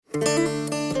Welcome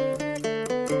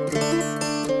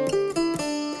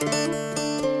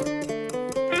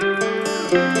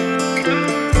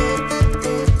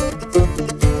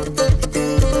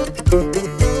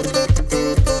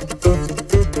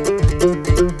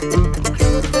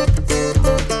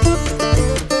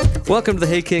to the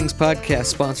Hay Kings podcast,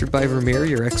 sponsored by Vermeer,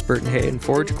 your expert in hay and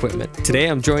forage equipment. Today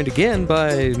I'm joined again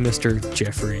by Mr.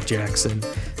 Jeffrey Jackson.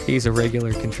 He's a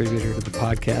regular contributor to the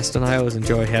podcast, and I always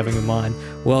enjoy having him on.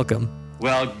 Welcome.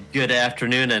 Well, good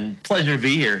afternoon, and pleasure to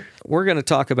be here. We're going to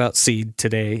talk about seed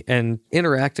today and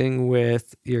interacting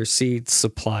with your seed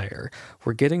supplier.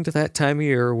 We're getting to that time of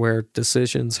year where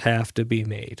decisions have to be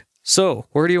made. So,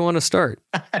 where do you want to start?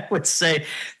 I would say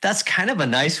that's kind of a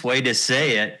nice way to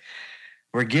say it.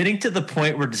 We're getting to the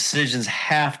point where decisions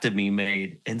have to be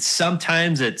made. And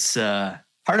sometimes it's part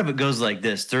of it goes like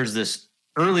this. There's this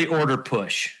early order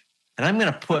push. And I'm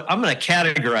going to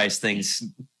categorize things.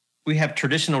 We have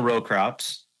traditional row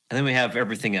crops, and then we have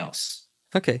everything else.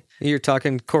 Okay. You're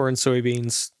talking corn,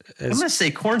 soybeans. I'm going to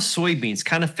say corn, soybeans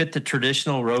kind of fit the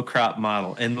traditional row crop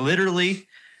model. And literally,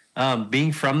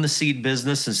 being from the seed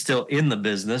business and still in the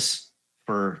business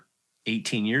for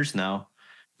 18 years now,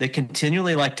 they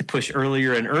continually like to push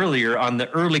earlier and earlier on the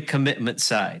early commitment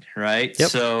side, right? Yep.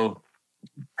 So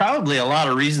probably a lot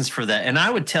of reasons for that. And I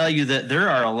would tell you that there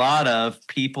are a lot of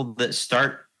people that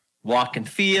start walking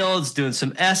fields, doing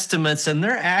some estimates, and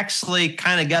they're actually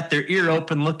kind of got their ear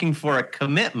open looking for a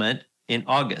commitment in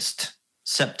August,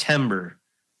 September.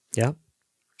 Yeah.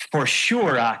 For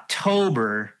sure,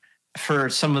 October for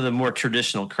some of the more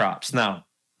traditional crops. Now,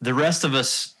 the rest of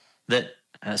us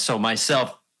so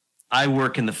myself, I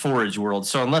work in the forage world.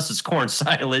 So unless it's corn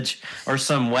silage or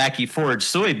some wacky forage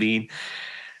soybean,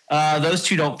 those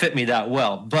two don't fit me that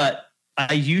well. But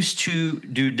I used to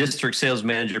do district sales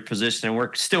manager position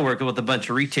and still working with a bunch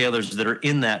of retailers that are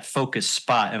in that focus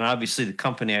spot. And obviously the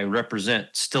company I represent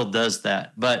still does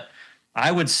that. But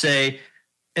I would say,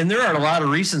 and there are a lot of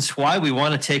reasons why we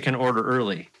want to take an order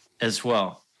early as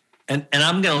well. And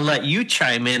I'm going to let you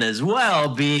chime in as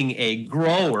well, being a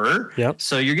grower. Yep.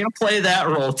 So you're going to play that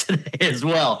role today as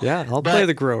well. Yeah, I'll play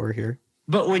the grower here.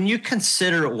 But when you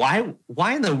consider why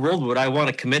in the world would I want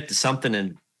to commit to something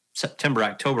in September,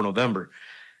 October, November?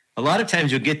 A lot of times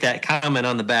you'll get that comment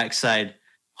on the backside,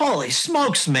 holy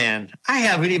smokes, man, I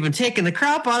haven't even taken the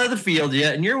crop out of the field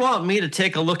yet, and you're wanting me to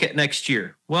take a look at next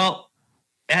year. Well,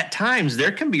 at times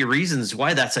there can be reasons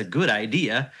why that's a good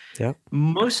idea. Yep.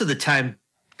 Most of the time,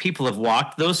 people have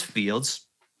walked those fields.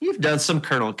 You've done some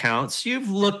kernel counts. You've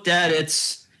looked at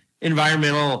its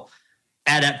environmental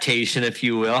adaptation, if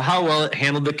you will, how well it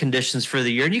handled the conditions for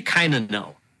the year. And you kind of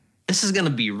know this is going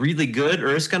to be really good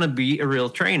or it's going to be a real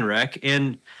train wreck.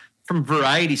 And from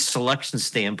variety selection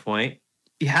standpoint,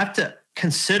 you have to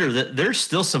consider that there's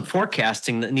still some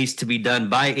forecasting that needs to be done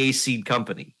by a seed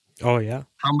company. Oh, yeah.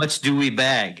 How much do we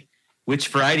bag? Which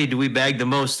variety do we bag the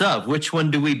most of? Which one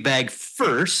do we bag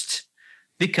first?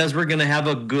 Because we're going to have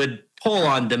a good pull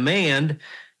on demand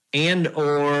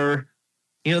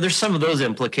there's some of those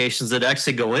implications that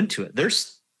actually go into it.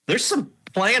 There's some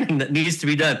planning that needs to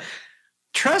be done.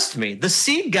 Trust me, the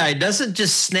seed guy doesn't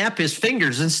just snap his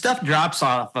fingers and stuff drops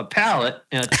off a pallet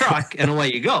in a truck and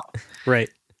away you go. Right.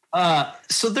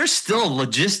 So there's still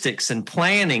logistics and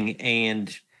planning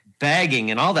and bagging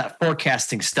and all that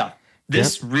forecasting stuff.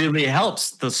 This really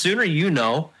helps. The sooner you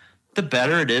know, the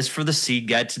better it is for the seed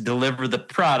guy to deliver the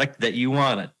product that you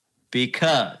wanted,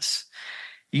 because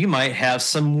you might have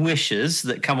some wishes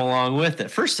that come along with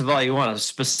it. First of all, you want a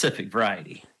specific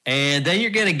variety. And then you're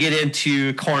going to get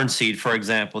into corn seed, for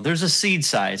example. There's a seed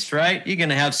size, right? You're going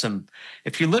to have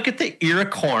if you look at the ear of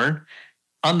corn,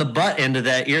 on the butt end of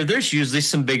that ear, there's usually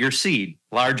some bigger seed,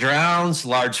 large rounds,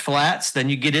 large flats. Then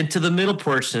you get into the middle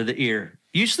portion of the ear,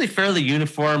 usually fairly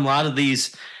uniform. A lot of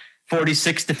these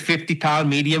 46 to 50 pound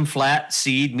medium flat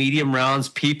seed, medium rounds.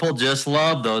 People just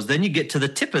love those. Then you get to the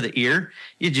tip of the ear.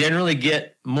 You generally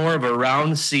get more of a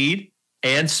round seed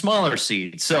and smaller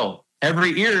seed. So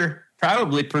every ear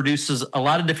probably produces a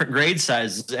lot of different grade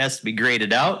sizes. It has to be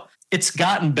graded out. It's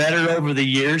gotten better over the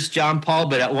years, John Paul,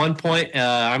 but at one point,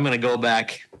 I'm going to go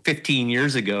back 15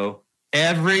 years ago,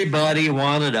 everybody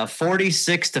wanted a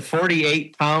 46 to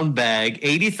 48 pound bag,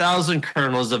 80,000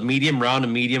 kernels of medium round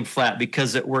and medium flat,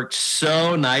 because it worked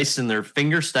so nice in their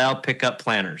finger style pickup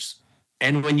planters.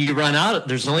 And when you run out,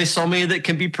 there's only so many that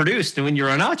can be produced. And when you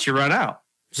run out, you run out.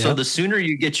 Yep. So the sooner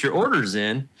you get your orders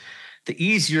in, the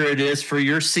easier it is for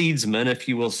your seedsman, if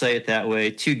you will say it that way,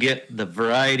 to get the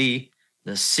variety,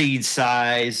 the seed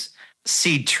size.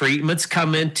 Seed treatments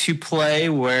come into play,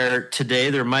 where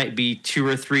today there might be 2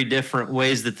 or 3 different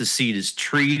ways that the seed is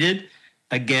treated.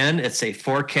 Again, it's a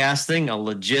forecasting, a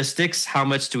logistics. How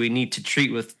much do we need to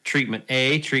treat with treatment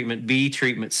A, treatment B,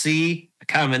 treatment C, a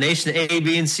combination of A,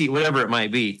 B, and C, whatever it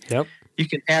might be. Yep. You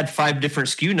can add 5 different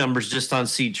SKU numbers just on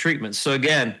seed treatment. So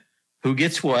again, who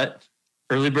gets what?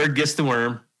 Early bird gets the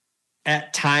worm.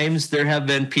 At times, there have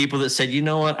been people that said, you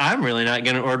know what, I'm really not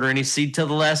going to order any seed till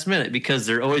the last minute because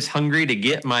they're always hungry to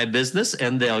get my business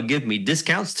and they'll give me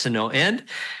discounts to no end.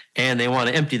 And they want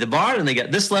to empty the barn and they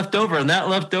got this left over and that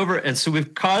left over. And so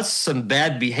we've caused some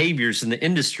bad behaviors in the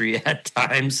industry at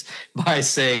times by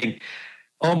saying,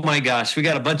 oh my gosh, we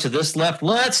got a bunch of this left.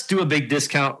 Let's do a big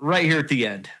discount right here at the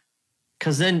end.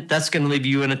 Because then that's going to leave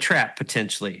you in a trap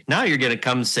potentially. Now you're going to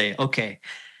come and say, okay,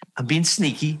 I'm being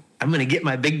sneaky. I'm going to get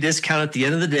my big discount at the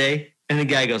end of the day. And the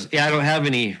guy goes, yeah, I don't have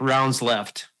any rounds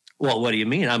left. Well, what do you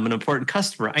mean? I'm an important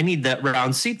customer. I need that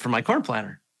round seed for my corn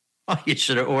planter. Oh, you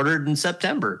should have ordered in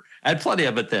September. I had plenty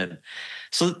of it then.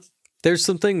 So there's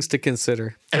some things to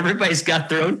consider. Everybody's got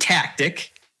their own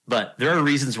tactic, but there are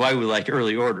reasons why we like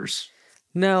early orders.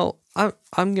 Now,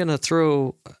 I'm going to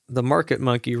throw the market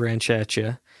monkey wrench at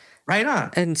you. Right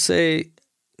on. And say,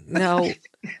 now,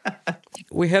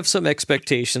 we have some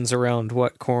expectations around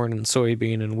what corn and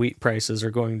soybean and wheat prices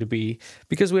are going to be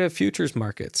because we have futures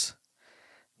markets.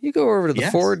 You go over to the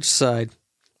forage side.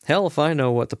 Hell, if I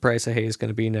know what the price of hay is going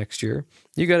to be next year,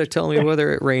 you got to tell me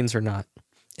whether it rains or not.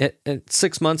 At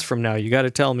 6 months from now, you got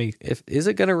to tell me is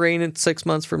it going to rain in 6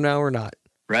 months from now or not?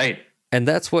 Right. And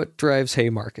that's what drives hay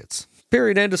markets.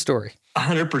 Period. End of story.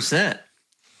 100%.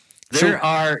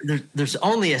 There's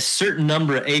only a certain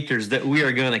number of acres that we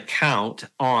are going to count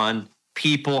on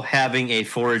people having a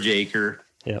forage acre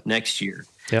next year.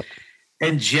 Yep.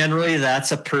 And generally,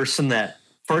 that's a person that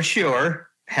for sure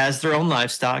has their own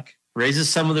livestock, raises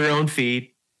some of their own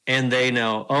feed, and they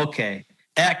know, okay,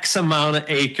 X amount of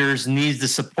acres needs to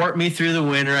support me through the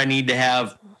winter. I need to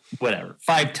have whatever,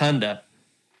 5 ton to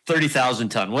 30,000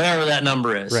 ton, whatever that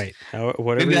number is. Right.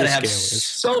 Whatever we've got the to have scale is.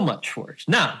 so much forage.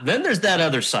 Now, then there's that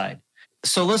other side.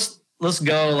 So let's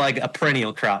go like a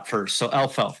perennial crop first. So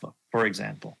alfalfa, for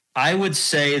example. I would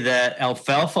say that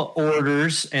alfalfa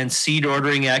orders and seed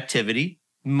ordering activity,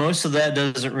 most of that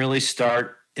doesn't really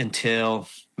start until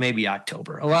maybe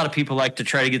October. A lot of people like to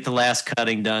try to get the last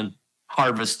cutting done,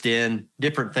 harvest in,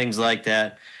 different things like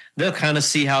that. They'll kind of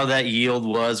see how that yield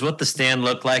was, what the stand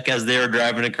looked like as they were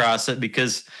driving across it,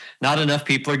 because not enough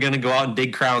people are going to go out and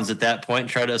dig crowns at that point and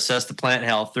try to assess the plant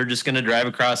health. They're just going to drive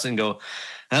across it and go,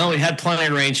 oh, we had plenty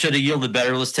of rain, should have yielded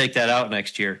better. Let's take that out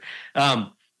next year.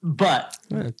 But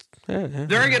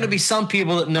there are going to be some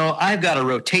people that know I've got a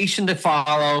rotation to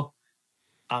follow.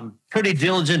 I'm pretty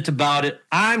diligent about it.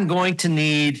 I'm going to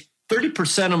need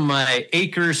 30% of my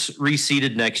acres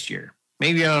reseeded next year,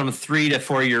 maybe on a 3 to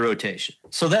 4 year rotation.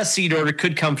 So that seed order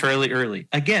could come fairly early.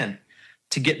 Again,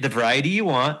 to get the variety you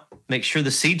want, make sure the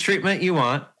seed treatment you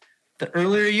want, the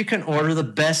earlier you can order, the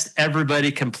best everybody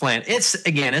can plant.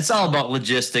 It's all about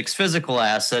logistics, physical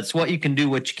assets, what you can do,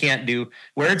 what you can't do,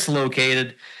 where it's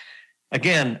located.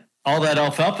 Again, all that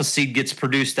alfalfa seed gets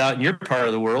produced out in your part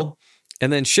of the world.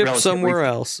 And then shipped somewhere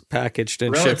else, packaged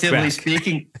and shipped back. Relatively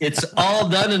speaking, it's all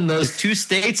done in those 2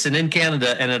 states and in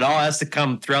Canada, and it all has to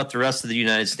come throughout the rest of the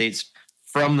United States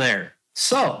from there.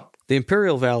 So the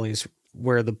Imperial Valley is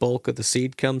where the bulk of the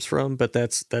seed comes from, but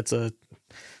that's a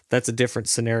different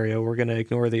scenario. We're going to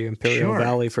ignore the Imperial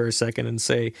Valley for a second and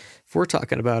say, if we're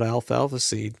talking about alfalfa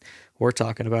seed, we're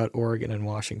talking about Oregon and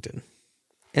Washington,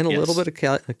 and a little bit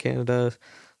of Canada,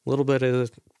 a little bit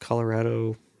of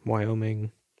Colorado,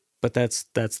 Wyoming. But that's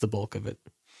the bulk of it.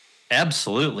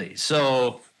 Absolutely.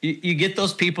 So you get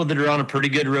those people that are on a pretty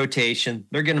good rotation.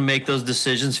 They're going to make those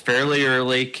decisions fairly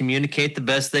early, communicate the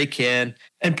best they can.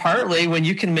 And partly when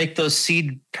you can make those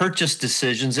seed purchase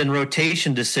decisions and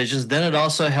rotation decisions, then it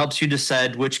also helps you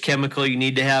decide which chemical you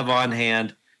need to have on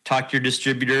hand. Talk to your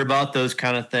distributor about those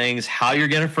kind of things, how you're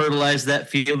going to fertilize that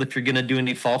field if you're going to do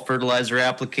any fall fertilizer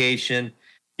application.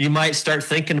 You might start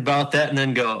thinking about that and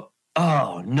then go,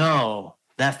 oh, no.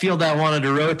 That field I wanted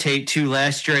to rotate to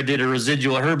last year, I did a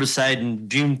residual herbicide in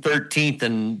June 13th,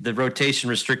 and the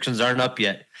rotation restrictions aren't up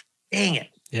yet. Dang it.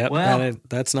 Yep. Well,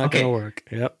 that's not going to work.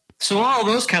 Yep. So all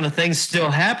those kind of things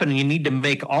still happen, and you need to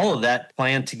make all of that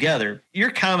plan together. Your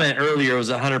comment earlier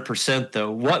was 100%, though.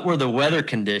 What were the weather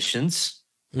conditions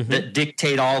that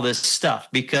dictate all this stuff?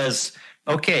 Because,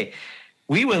 okay,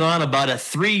 we went on about a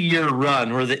 3-year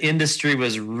run where the industry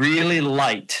was really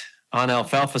light on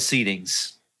alfalfa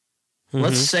seedings.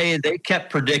 Let's say they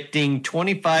kept predicting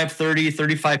 25, 30,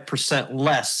 35%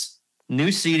 less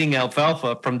new seeding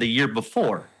alfalfa from the year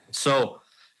before. So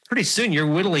pretty soon you're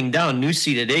whittling down new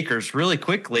seeded acres really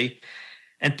quickly.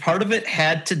 And part of it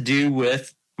had to do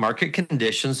with market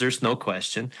conditions. There's no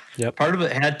question. Yep. Part of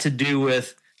it had to do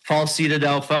with fall seeded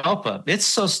alfalfa. It's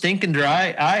so stinking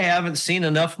dry. I haven't seen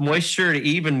enough moisture to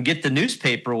even get the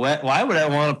newspaper wet. Why would I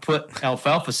want to put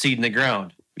alfalfa seed in the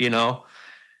ground?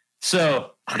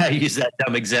 So I use that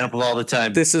dumb example all the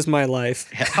time. This is my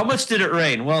life. How much did it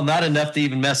rain? Well, not enough to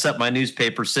even mess up my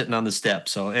newspaper sitting on the step.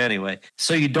 So anyway,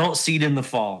 so you don't seed in the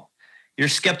fall. You're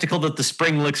skeptical that the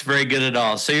spring looks very good at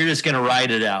all. So you're just going to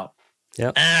ride it out.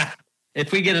 Yep.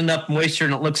 If we get enough moisture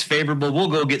and it looks favorable, we'll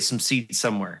go get some seed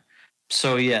somewhere.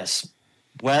 So yes,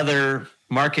 weather,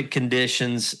 market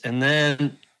conditions, and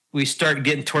then we start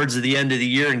getting towards the end of the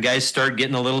year and guys start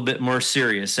getting a little bit more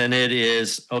serious. And it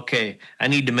is, okay, I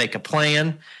need to make a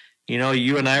plan.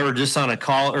 You and I were just on a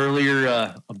call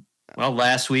earlier,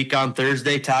 last week on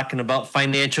Thursday, talking about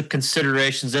financial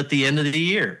considerations at the end of the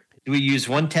year. Do we use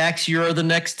one tax year or the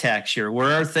next tax year?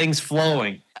 Where are things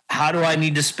flowing? How do I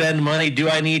need to spend money? Do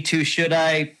I need to? Should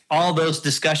I? All those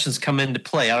discussions come into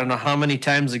play. I don't know how many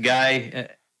times a guy,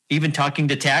 even talking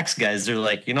to tax guys, they're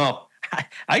like,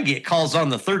 I get calls on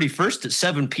the 31st at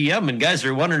 7 p.m. and guys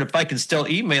are wondering if I can still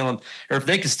email them or if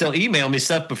they can still email me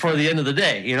stuff before the end of the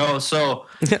day, so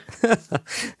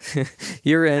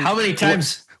year-end. How many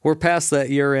times? We're past that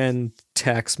year-end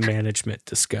tax management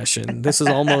discussion. This is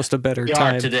almost a better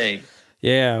time today.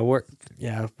 Yeah, we're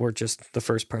just the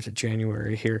first part of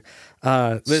January here.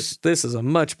 This is a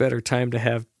much better time to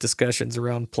have discussions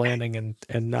around planning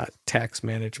and not tax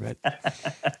management.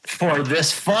 For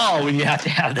this fall, when you have to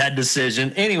have that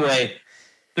decision. Anyway,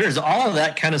 there's all of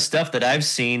that kind of stuff that I've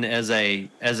seen as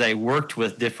I worked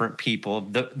with different people.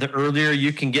 The earlier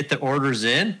you can get the orders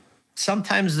in,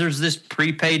 sometimes there's this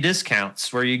prepay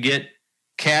discounts where you get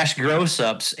cash gross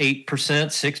ups, 8%,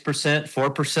 6%,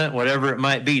 4%, whatever it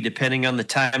might be, depending on the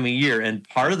time of year. And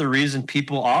part of the reason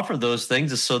people offer those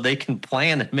things is so they can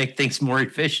plan and make things more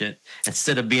efficient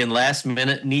instead of being last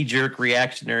minute, knee-jerk,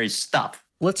 reactionary stuff.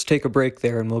 Let's take a break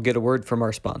there and we'll get a word from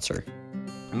our sponsor.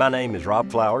 My name is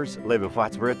Rob Flowers, live in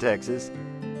Whitesboro, Texas.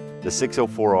 The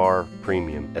 604R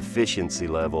premium efficiency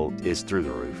level is through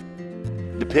the roof.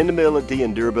 Dependability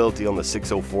and durability on the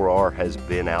 604R has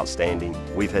been outstanding.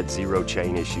 We've had zero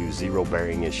chain issues, zero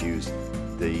bearing issues.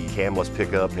 The camless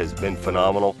pickup has been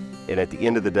phenomenal. And at the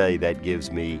end of the day, that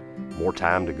gives me more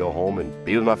time to go home and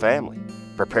be with my family,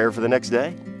 prepare for the next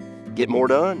day, get more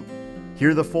done.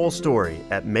 Hear the full story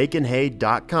at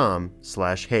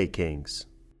makeandhay.com/haykings.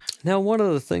 Now, one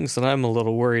of the things that I'm a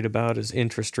little worried about is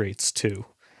interest rates too.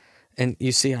 And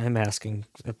you see, I'm asking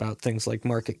about things like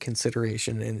market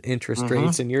consideration and interest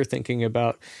rates, and you're thinking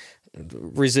about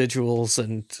residuals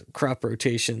and crop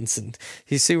rotations. And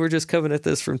you see, we're just coming at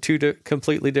this from two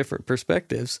completely different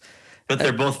perspectives. But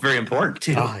they're both very important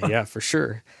too. Yeah, for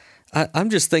sure. I'm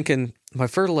just thinking, my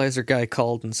fertilizer guy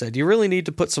called and said, you really need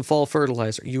to put some fall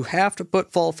fertilizer. You have to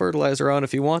put fall fertilizer on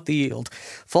if you want the yield.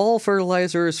 Fall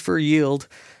fertilizer is for yield.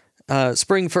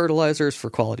 Spring fertilizer is for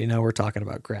quality. Now we're talking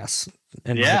about grass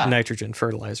and nitrogen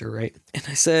fertilizer, right? And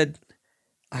I said,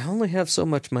 I only have so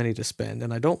much money to spend,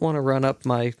 and I don't want to run up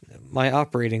my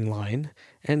operating line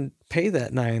and pay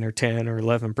that 9 or 10 or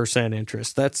 11%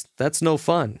 interest. That's no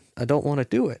fun. I don't want to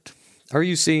do it. Are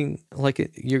you seeing,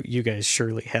 you guys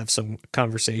surely have some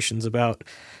conversations about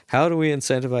how do we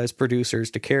incentivize producers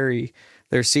to carry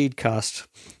their seed cost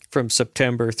from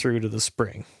September through to the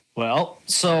spring? Well,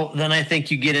 so then I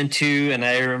think you get into, and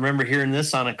I remember hearing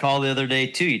this on a call the other day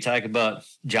too, you talk about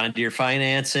John Deere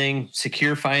financing,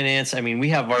 secure finance. I mean, we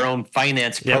have our own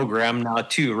finance program now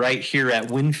too, right here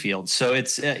at Winfield. So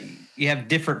it's, you have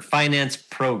different finance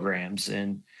programs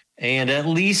and at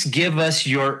least give us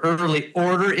your early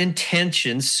order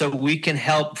intentions so we can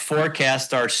help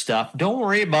forecast our stuff. Don't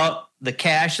worry about the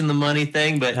cash and the money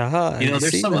thing, but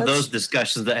there's some of those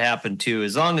discussions that happen too.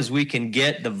 As long as we can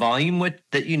get the volume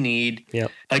that you need. Yep.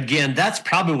 Again, that's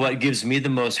probably what gives me the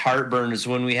most heartburn is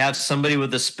when we have somebody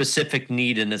with a specific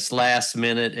need and it's last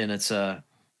minute and it's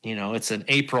it's an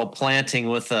April planting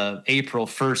with a April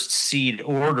 1st seed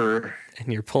order.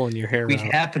 And you're pulling your hair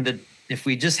out. If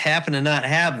we just happen to not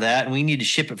have that and we need to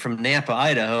ship it from Nampa,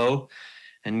 Idaho,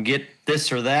 and get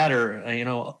this or that, or,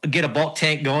 get a bulk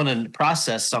tank going and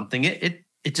process something, it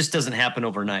just doesn't happen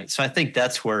overnight. So I think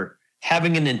that's where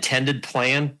having an intended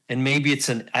plan, and maybe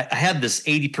I had this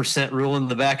 80% rule in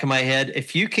the back of my head.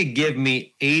 If you could give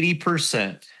me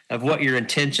 80% of what your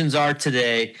intentions are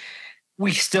today,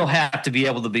 we still have to be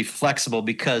able to be flexible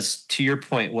because, to your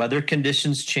point, weather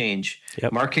conditions change,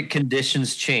 market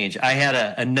conditions change. I had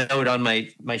a note on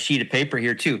my sheet of paper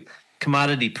here too,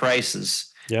 commodity prices.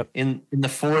 Yep. In the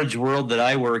forage world that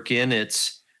I work in,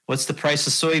 it's what's the price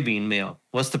of soybean meal?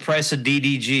 What's the price of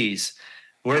DDGs?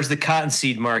 Where's the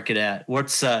cottonseed market at?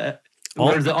 Where's the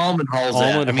almond hulls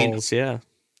at? Almond hulls, yeah.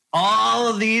 All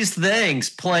of these things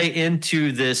play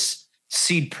into this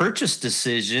seed purchase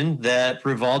decision that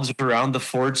revolves around the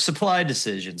forage supply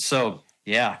decision. So,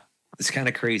 yeah, it's kind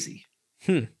of crazy.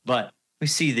 But we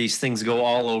see these things go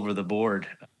all over the board.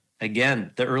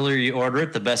 Again, the earlier you order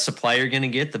it, the best supply you're going to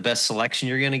get, the best selection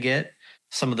you're going to get.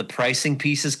 Some of the pricing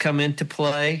pieces come into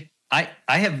play. I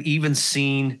have even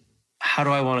seen, how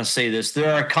do I want to say this?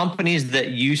 There are companies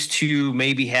that used to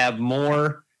maybe have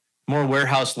more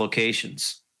warehouse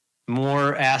locations,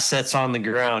 more assets on the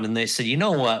ground. And they said, you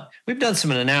know what? We've done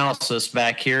some analysis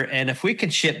back here. And if we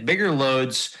can ship bigger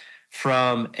loads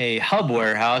from a hub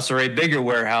warehouse or a bigger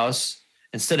warehouse,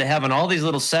 instead of having all these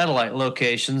little satellite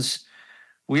locations,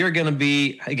 we are going to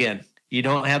be, again, you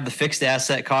don't have the fixed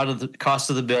asset cost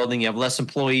of the building. You have less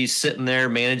employees sitting there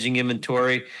managing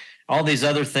inventory, all these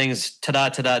other things,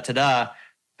 ta-da.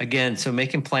 Again, so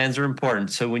making plans are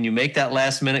important. So when you make that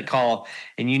last minute call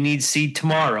and you need seed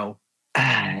tomorrow,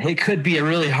 it could be a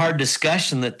really hard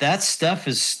discussion that stuff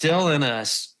is still in a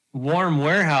warm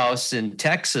warehouse in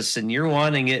Texas and you're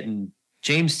wanting it in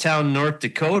Jamestown, North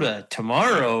Dakota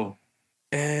tomorrow.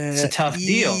 It's a tough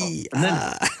deal.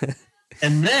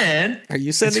 And then are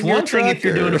you sending your truck? If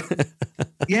you're doing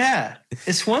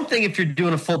it's one thing if you're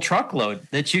doing a full truckload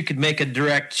that you could make a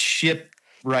direct ship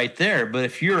right there. But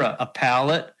if you're a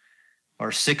pallet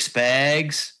or 6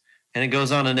 bags and it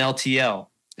goes on an LTL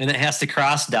and it has to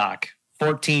cross dock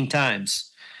 14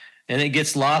 times and it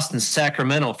gets lost in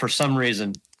Sacramento for some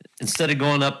reason, instead of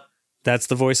going up. That's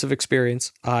the voice of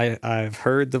experience. I've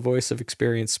heard the voice of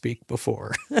experience speak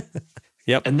before.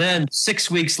 Yep. And then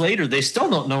 6 weeks later, they still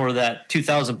don't know where that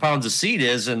 2,000 pounds of seed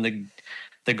is. And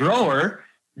the grower,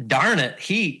 darn it,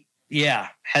 he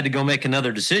had to go make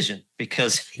another decision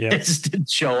because it just didn't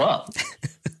show up.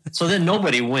 So then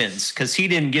nobody wins because he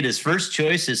didn't get his first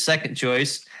choice, his second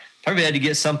choice. Probably had to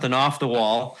get something off the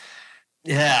wall.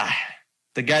 Yeah.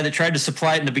 The guy that tried to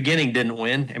supply it in the beginning didn't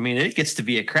win. I mean, it gets to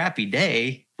be a crappy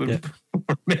day when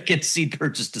we're making seed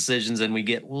purchase decisions and we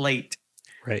get late.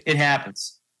 Right. It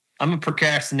happens. I'm a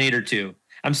procrastinator too.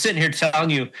 I'm sitting here telling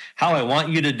you how I want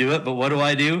you to do it, but what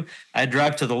do? I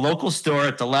drive to the local store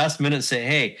at the last minute and say,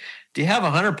 hey, do you have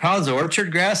 100 pounds of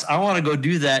orchard grass? I want to go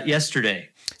do that yesterday.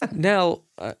 Now,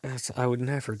 I would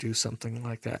never do something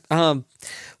like that.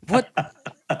 What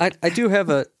I do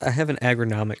have I have an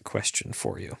agronomic question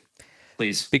for you.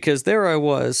 Please. Because there I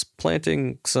was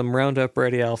planting some Roundup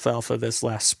Ready alfalfa this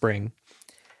last spring,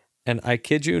 and I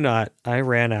kid you not, I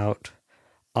ran out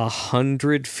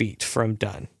 100 feet from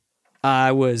done.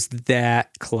 I was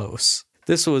that close.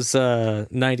 This was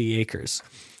 90 acres.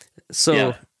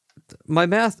 So my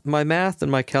math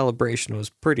and my calibration was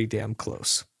pretty damn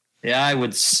close. Yeah, I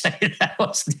would say that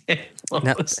was damn close.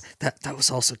 Now, that was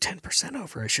also 10%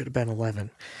 over. I should have been 11.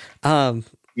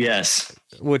 Yes.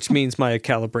 Which means my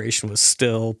calibration was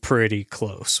still pretty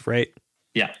close, right?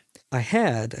 Yeah. I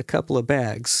had a couple of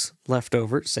bags left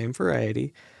over, same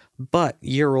variety, but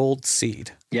year-old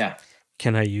seed. Yeah.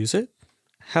 Can I use it?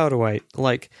 How do I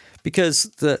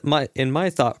because in my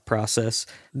thought process,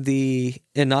 the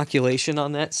inoculation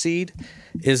on that seed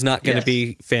is not going to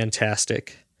be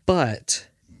fantastic. But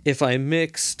if I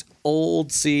mixed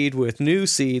old seed with new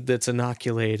seed that's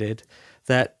inoculated,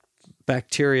 that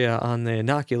bacteria on the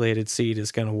inoculated seed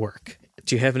is going to work.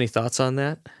 Do you have any thoughts on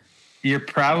that? You're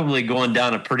probably going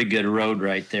down a pretty good road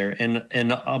right there. And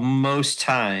most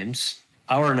times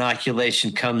our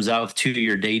inoculation comes out with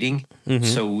 2-year dating. Mm-hmm.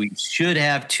 So we should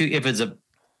have if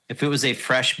it was a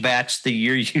fresh batch the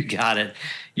year you got it,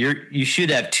 you should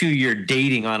have 2-year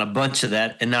dating on a bunch of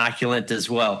that inoculant as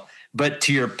well. But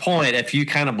to your point, if you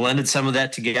kind of blended some of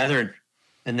that together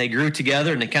and they grew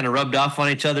together and they kind of rubbed off on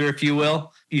each other, if you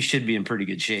will, you should be in pretty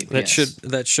good shape. That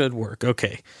should work.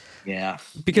 Okay. Yeah.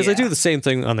 Because I do the same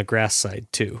thing on the grass side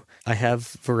too. I have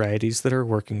varieties that are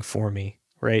working for me,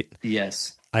 right?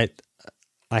 Yes. I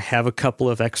have a couple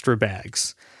of extra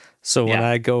bags. So when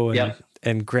I go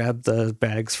and grab the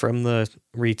bags from the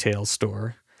retail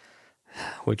store,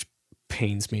 which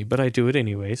pains me, but I do it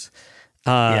anyways.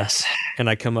 Yes. And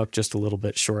I come up just a little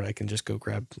bit short, I can just go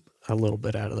grab a little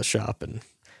bit out of the shop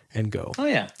and go. Oh,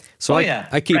 yeah. So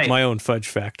I keep my own fudge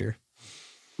factor.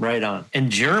 Right on. And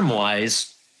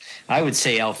germ-wise, I would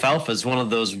say alfalfa is one of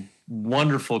those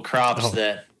wonderful crops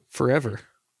that forever.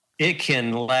 It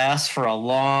can last for a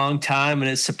long time, and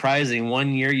it's surprising.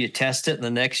 One year you test it, and the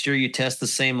next year you test the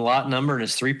same lot number, and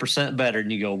it's 3% better.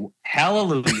 And you go,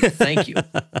 hallelujah, thank you.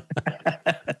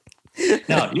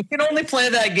 No, you can only play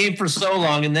that game for so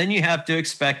long, and then you have to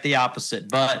expect the opposite.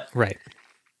 But right.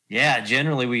 Yeah,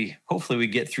 generally hopefully we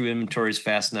get through inventories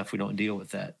fast enough we don't deal with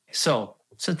that. So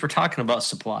since we're talking about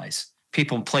supplies,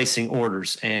 people placing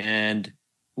orders and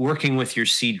working with your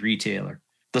seed retailer,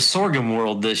 the sorghum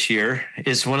world this year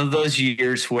is one of those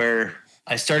years where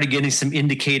I started getting some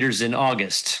indicators in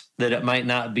August that it might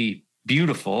not be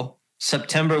beautiful.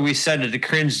 September, we started to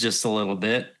cringe just a little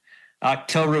bit.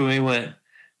 October, we went,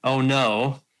 oh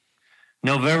no.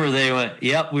 November, they went,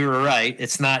 yep, we were right.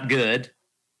 It's not good.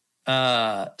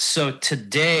 So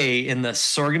today in the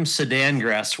sorghum Sudan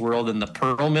grass world and the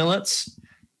pearl millets,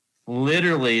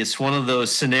 literally it's one of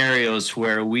those scenarios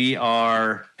where we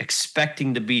are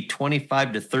expecting to be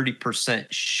 25 to 30%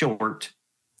 short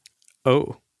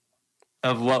Oh.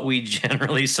 of what we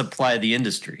generally supply the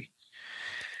industry.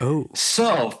 Oh.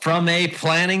 So from a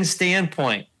planning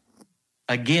standpoint,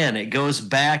 again, it goes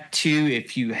back to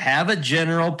if you have a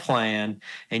general plan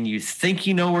and you think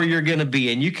you know where you're going to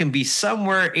be and you can be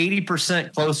somewhere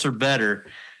 80% close or better,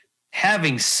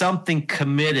 having something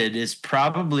committed is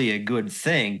probably a good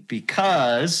thing,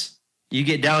 because you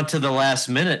get down to the last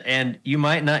minute and you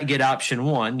might not get option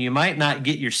one. You might not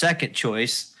get your second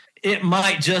choice. It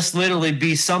might just literally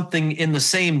be something in the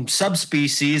same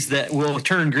subspecies that will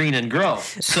turn green and grow.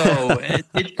 So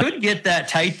it could get that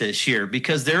tight this year,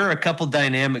 because there are a couple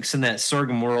dynamics in that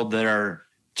sorghum world that are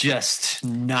just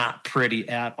not pretty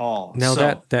at all. Now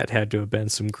that had to have been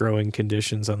some growing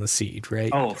conditions on the seed,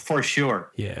 right? Oh, for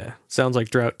sure. Yeah. Sounds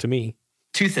like drought to me.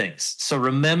 Two things. So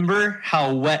remember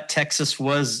how wet Texas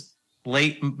was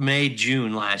late May,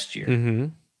 June last year. Mm-hmm.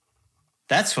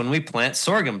 That's when we plant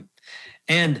sorghum.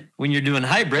 And when you're doing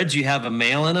hybrids, you have a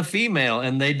male and a female,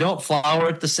 and they don't flower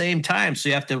at the same time. So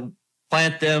you have to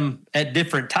plant them at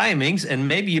different timings, and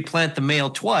maybe you plant the male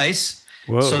twice.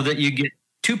 Whoa. So that you get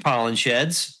 2 pollen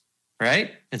sheds,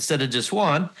 right? Instead of just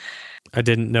one. I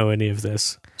didn't know any of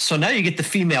this. So now you get the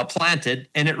female planted,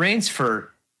 and it rains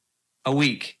for a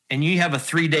week, and you have a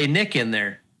 3-day nick in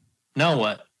there. Now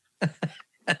what?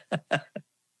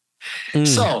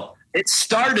 So it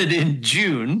started in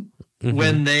June. Mm-hmm.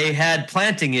 When they had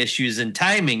planting issues and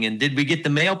timing, and did we get the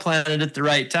male planted at the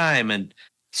right time? And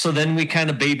so then we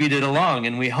kind of babied it along,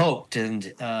 and we hoped,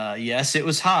 and yes, it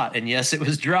was hot, and yes, it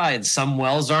was dry, and some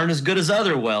wells aren't as good as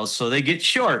other wells, so they get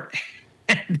short.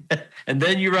 And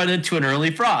then you run into an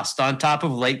early frost on top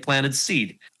of late planted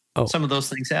seed. Oh. Some of those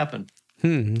things happen.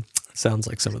 Sounds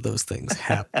like some of those things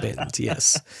happened.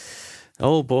 Yes.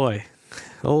 Oh boy.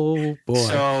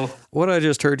 So what I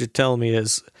just heard you tell me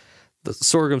is the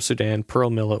sorghum Sudan pearl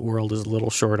millet world is a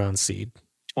little short on seed.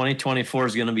 2024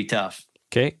 is going to be tough.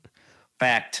 Okay.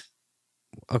 Fact.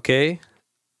 Okay.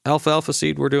 Alfalfa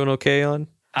seed we're doing okay on?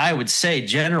 I would say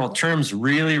general terms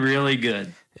really, really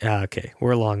good. Okay.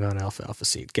 We're long on alfalfa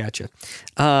seed. Gotcha.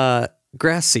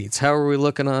 Grass seeds. How are we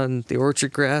looking on the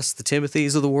orchard grass, the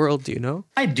Timothys of the world? Do you know?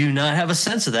 I do not have a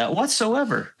sense of that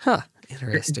whatsoever. Huh.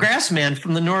 Interesting. Grassman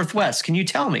from the Northwest. Can you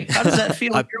tell me? How does that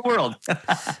feel in your world?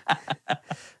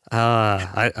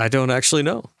 I don't actually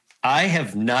know. I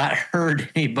have not heard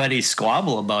anybody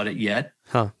squabble about it yet.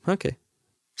 Huh. Okay.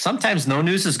 Sometimes no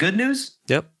news is good news.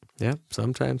 Yep.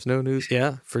 Sometimes no news.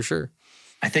 Yeah, for sure.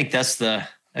 I think that's the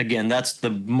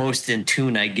most in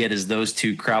tune I get is those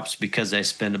two crops, because I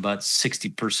spend about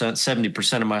 60%,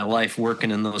 70% of my life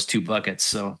working in those two buckets.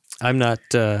 So I'm not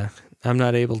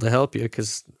able to help you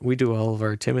because we do all of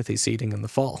our Timothy seeding in the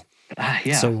fall.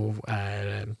 Yeah. So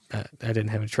I didn't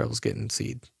have any troubles getting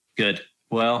seed. Good.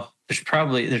 Well, there's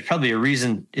probably a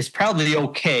reason. It's probably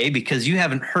okay because you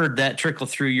haven't heard that trickle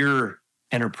through your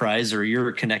enterprise or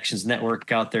your connections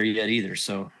network out there yet either.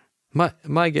 So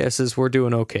my guess is we're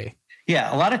doing okay.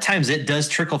 Yeah, a lot of times it does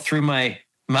trickle through my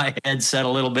headset a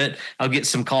little bit. I'll get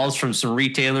some calls from some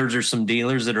retailers or some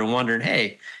dealers that are wondering,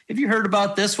 hey, have you heard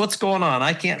about this? What's going on?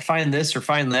 I can't find this or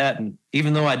find that. And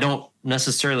even though I don't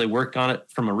necessarily work on it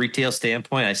from a retail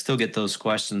standpoint, I still get those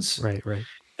questions. Right.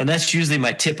 And that's usually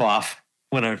my tip off.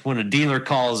 When a dealer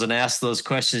calls and asks those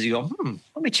questions, you go,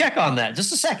 let me check on that.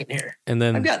 Just a second here. And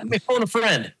then let me phone a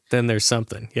friend. Then there's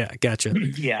something. Yeah, gotcha.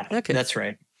 Yeah, okay. That's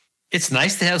right. It's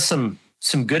nice to have some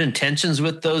good intentions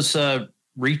with those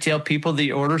retail people that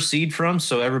you order seed from,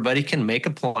 so everybody can make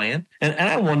a plan. And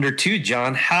I wonder too,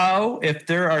 John, how if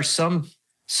there are some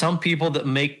people that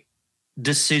make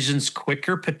decisions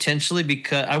quicker potentially,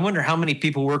 because I wonder how many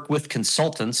people work with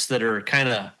consultants that are kind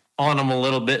of on them a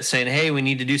little bit saying, hey, we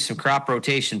need to do some crop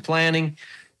rotation planning.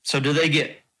 So do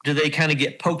they kind of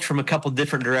get poked from a couple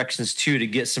different directions too to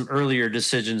get some earlier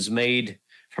decisions made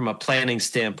from a planning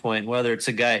standpoint, whether it's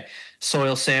a guy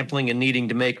soil sampling and needing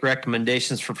to make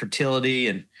recommendations for fertility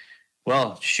and,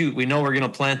 well, shoot, we know we're going to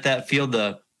plant that field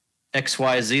the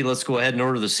XYZ, let's go ahead and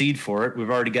order the seed for it. We've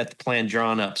already got the plan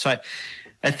drawn up. So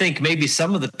I think maybe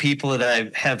some of the people that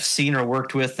I have seen or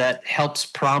worked with, that helps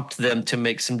prompt them to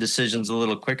make some decisions a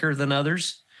little quicker than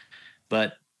others.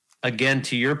 But again,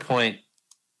 to your point,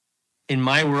 in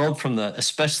my world,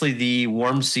 especially the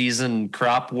warm season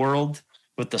crop world,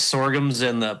 with the sorghums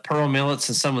and the pearl millets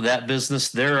and some of that business,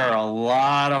 there are a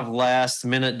lot of last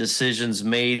minute decisions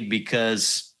made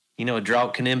because, a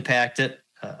drought can impact it.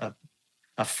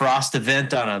 A frost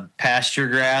event on a pasture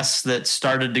grass that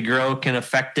started to grow can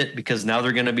affect it because now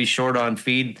they're going to be short on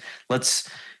feed. Let's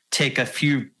take a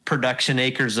few production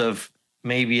acres of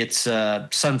maybe it's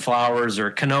sunflowers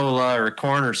or canola or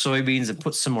corn or soybeans and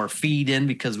put some more feed in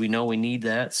because we know we need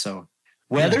that. So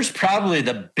weather's probably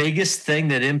the biggest thing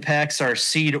that impacts our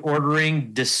seed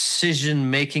ordering decision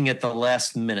making at the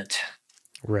last minute.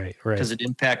 Right. Because it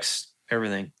impacts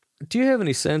everything. Do you have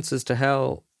any sense as to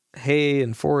how hay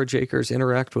and forage acres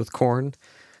interact with corn?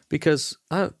 Because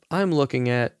I'm looking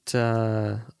at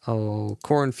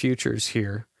corn futures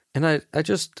here, and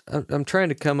I'm trying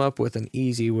to come up with an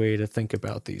easy way to think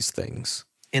about these things.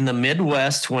 In the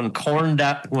Midwest, when corn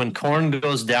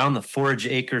goes down, the forage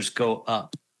acres go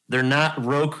up. They're not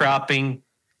row cropping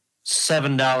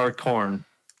 $7 corn.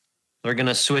 They're going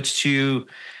to switch to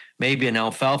maybe an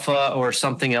alfalfa or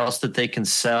something else that they can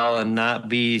sell and not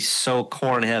be so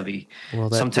corn heavy.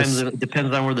 Well, sometimes it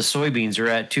depends on where the soybeans are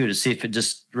at too, to see if it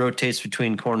just rotates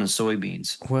between corn and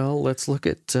soybeans. Well, let's look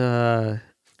at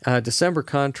December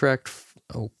contract.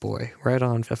 Oh boy, right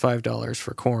on $5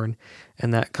 for corn,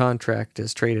 and that contract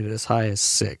is traded as high as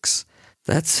 $6.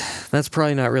 That's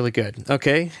probably not really good.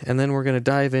 Okay, and then we're going to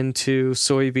dive into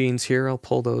soybeans here. I'll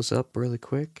pull those up really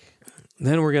quick.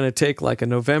 Then we're going to take like a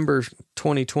November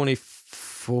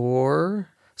 2024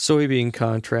 soybean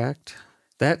contract.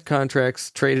 That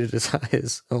contract's traded as high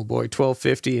as, oh boy,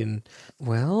 $12.50 and,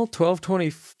 well,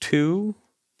 $12.22.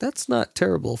 That's not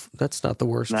terrible. That's not the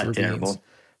worst for beans.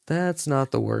 That's not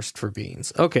the worst for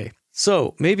beans. Okay,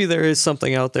 so maybe there is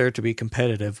something out there to be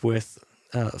competitive with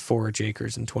forage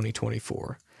acres in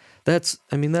 2024. That's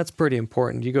pretty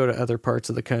important. You go to other parts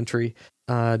of the country,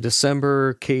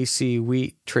 December KC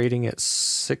wheat trading at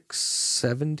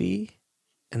 $6.70,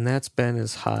 and that's been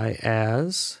as high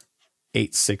as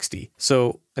 $8.60.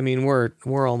 So,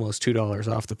 we're almost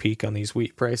 $2 off the peak on these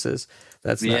wheat prices.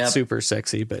 That's not super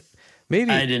sexy, but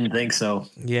maybe I didn't think so.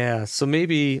 Yeah, so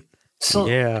maybe. So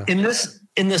yeah, in the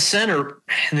center,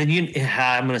 and then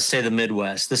I'm going to say the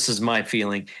Midwest. This is my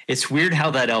feeling. It's weird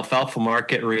how that alfalfa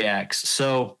market reacts.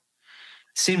 So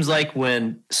it seems like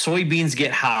when soybeans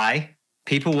get high,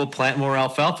 people will plant more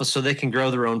alfalfa so they can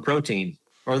grow their own protein,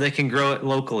 or they can grow it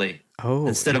locally. Oh,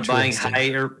 instead of buying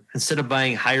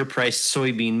higher priced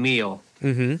soybean meal.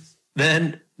 Mm-hmm.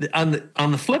 Then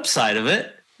on the flip side of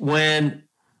it, when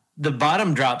the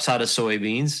bottom drops out of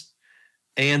soybeans,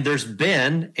 and there's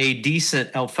been a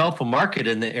decent alfalfa market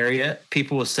in the area,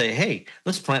 people will say, hey,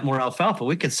 let's plant more alfalfa.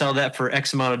 We can sell that for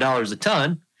X amount of dollars a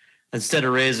ton. Instead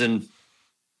of raising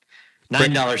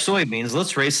 $9 soybeans,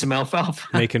 let's raise some alfalfa.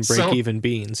 Making break-even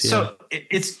beans. Yeah. So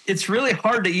it's really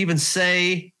hard to even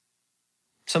say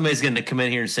somebody's going to come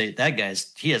in here and say,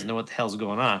 he doesn't know what the hell's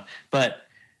going on. But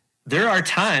there are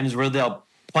times where they'll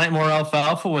plant more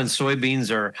alfalfa when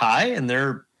soybeans are high, and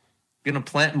they're going to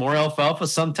plant more alfalfa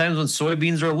sometimes when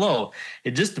soybeans are low.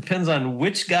 It just depends on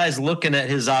which guy's looking at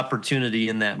his opportunity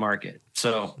in that market.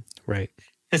 So right,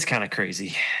 it's kind of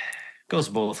crazy. Goes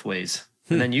both ways.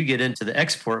 And then you get into the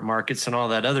export markets and all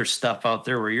that other stuff out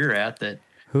there where you're at that.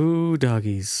 Ooh,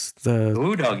 doggies.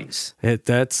 Doggies.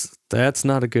 That's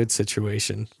not a good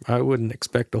situation. I wouldn't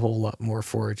expect a whole lot more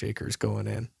forage acres going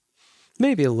in.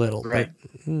 Maybe a little, right?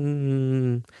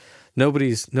 But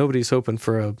nobody's hoping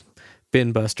for a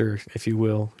bin buster, if you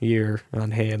will, year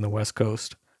on hay in the West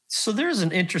Coast. So there's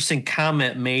an interesting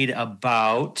comment made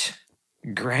about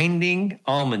grinding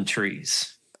almond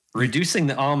trees, reducing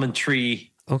the almond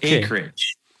tree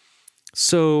acreage.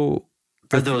 So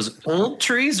are those old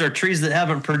trees or trees that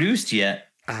haven't produced yet?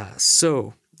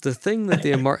 So the thing that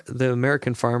the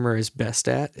American farmer is best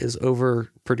at is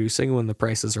overproducing when the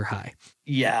prices are high.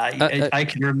 Yeah, I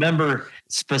can remember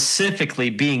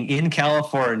specifically being in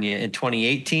California in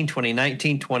 2018,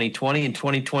 2019, 2020, and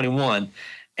 2021,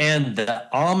 and the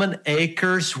almond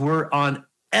acres were on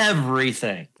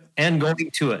everything and going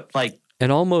to it.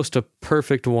 And almost a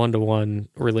perfect one-to-one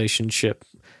relationship,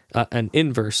 an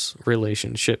inverse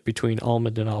relationship between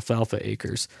almond and alfalfa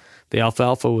acres. The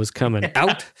alfalfa was coming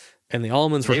out, and the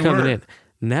almonds were coming in.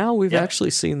 Now we've actually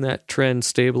seen that trend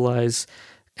stabilize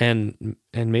and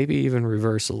maybe even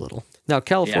reverse a little. Now,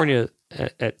 California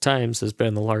at times has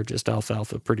been the largest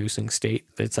alfalfa producing state.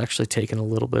 It's actually taken a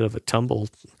little bit of a tumble,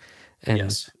 and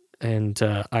Yes. and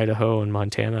Idaho and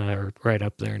Montana are right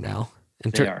up there now.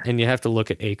 They are. And you have to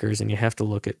look at acres, and you have to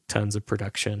look at tons of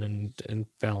production and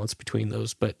balance between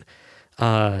those. But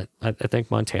I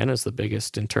think Montana is the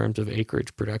biggest in terms of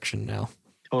acreage production now.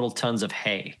 Total tons of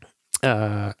hay.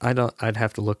 I'd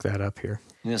have to look that up here.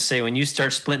 I'm going to say, when you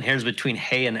start splitting hairs between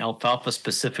hay and alfalfa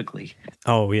specifically.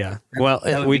 Oh yeah. Well,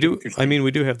 That would we be do. interesting. I mean,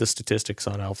 we do have the statistics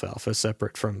on alfalfa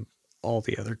separate from all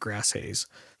the other grass hays.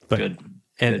 But Good.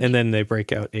 and then they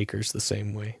break out acres the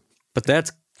same way. But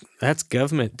that's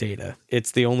government data.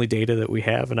 It's the only data that we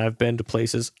have, and I've been to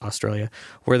places, Australia,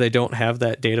 where they don't have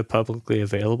that data publicly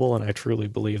available, and I truly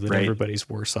believe that Right. everybody's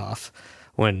worse off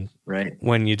when Right.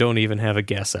 when you don't even have a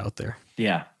guess out there.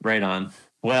 Yeah, right on.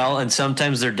 Well, and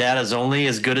sometimes their data is only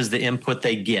as good as the input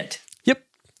they get. Yep.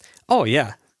 Oh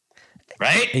yeah.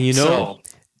 Right? And you know,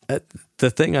 So,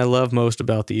 the thing I love most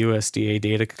about the USDA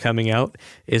data coming out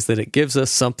is that it gives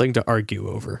us something to argue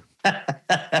over.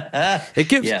 Yes.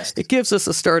 It gives us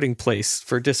a starting place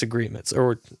for disagreements,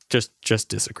 or just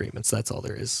disagreements. That's all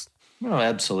there is. oh,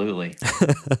 absolutely.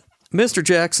 Mr.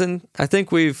 Jackson, I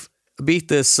think we've beat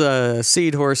this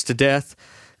seed horse to death.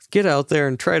 Get out there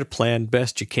and try to plan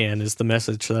best you can is the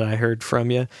message that I heard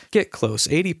from you. Get close.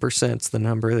 80%'s the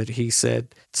number that he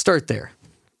said. Start there.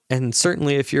 And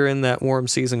certainly if you're in that warm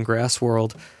season grass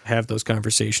world, have those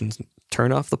conversations.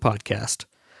 Turn off the podcast.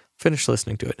 Finish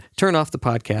listening to it. Turn off the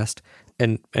podcast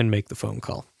and make the phone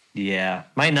call. Yeah,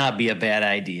 might not be a bad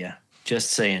idea.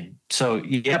 Just saying. So,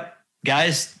 yep,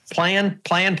 guys, plan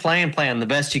the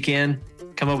best you can.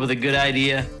 Come up with a good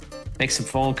idea. Make some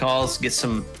phone calls. Get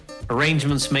some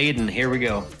arrangements made, and here we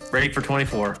go. Ready for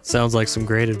 24. Sounds like some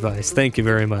great advice. Thank you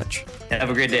very much. Have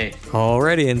a great day.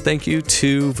 Alrighty, and thank you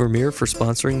to Vermeer for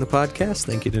sponsoring the podcast.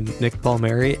 Thank you to Nick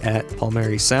Palmieri at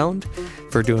Palmieri Sound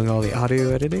for doing all the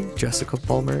audio editing, Jessica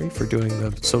Palmieri for doing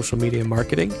the social media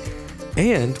marketing,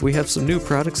 and we have some new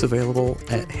products available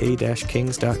at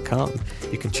hey-kings.com.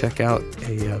 You can check out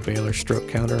a baler stroke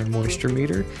counter and moisture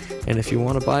meter, and if you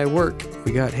want to buy work,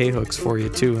 we got hay hooks for you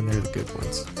too, and they're the good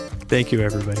ones. Thank you,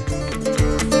 everybody.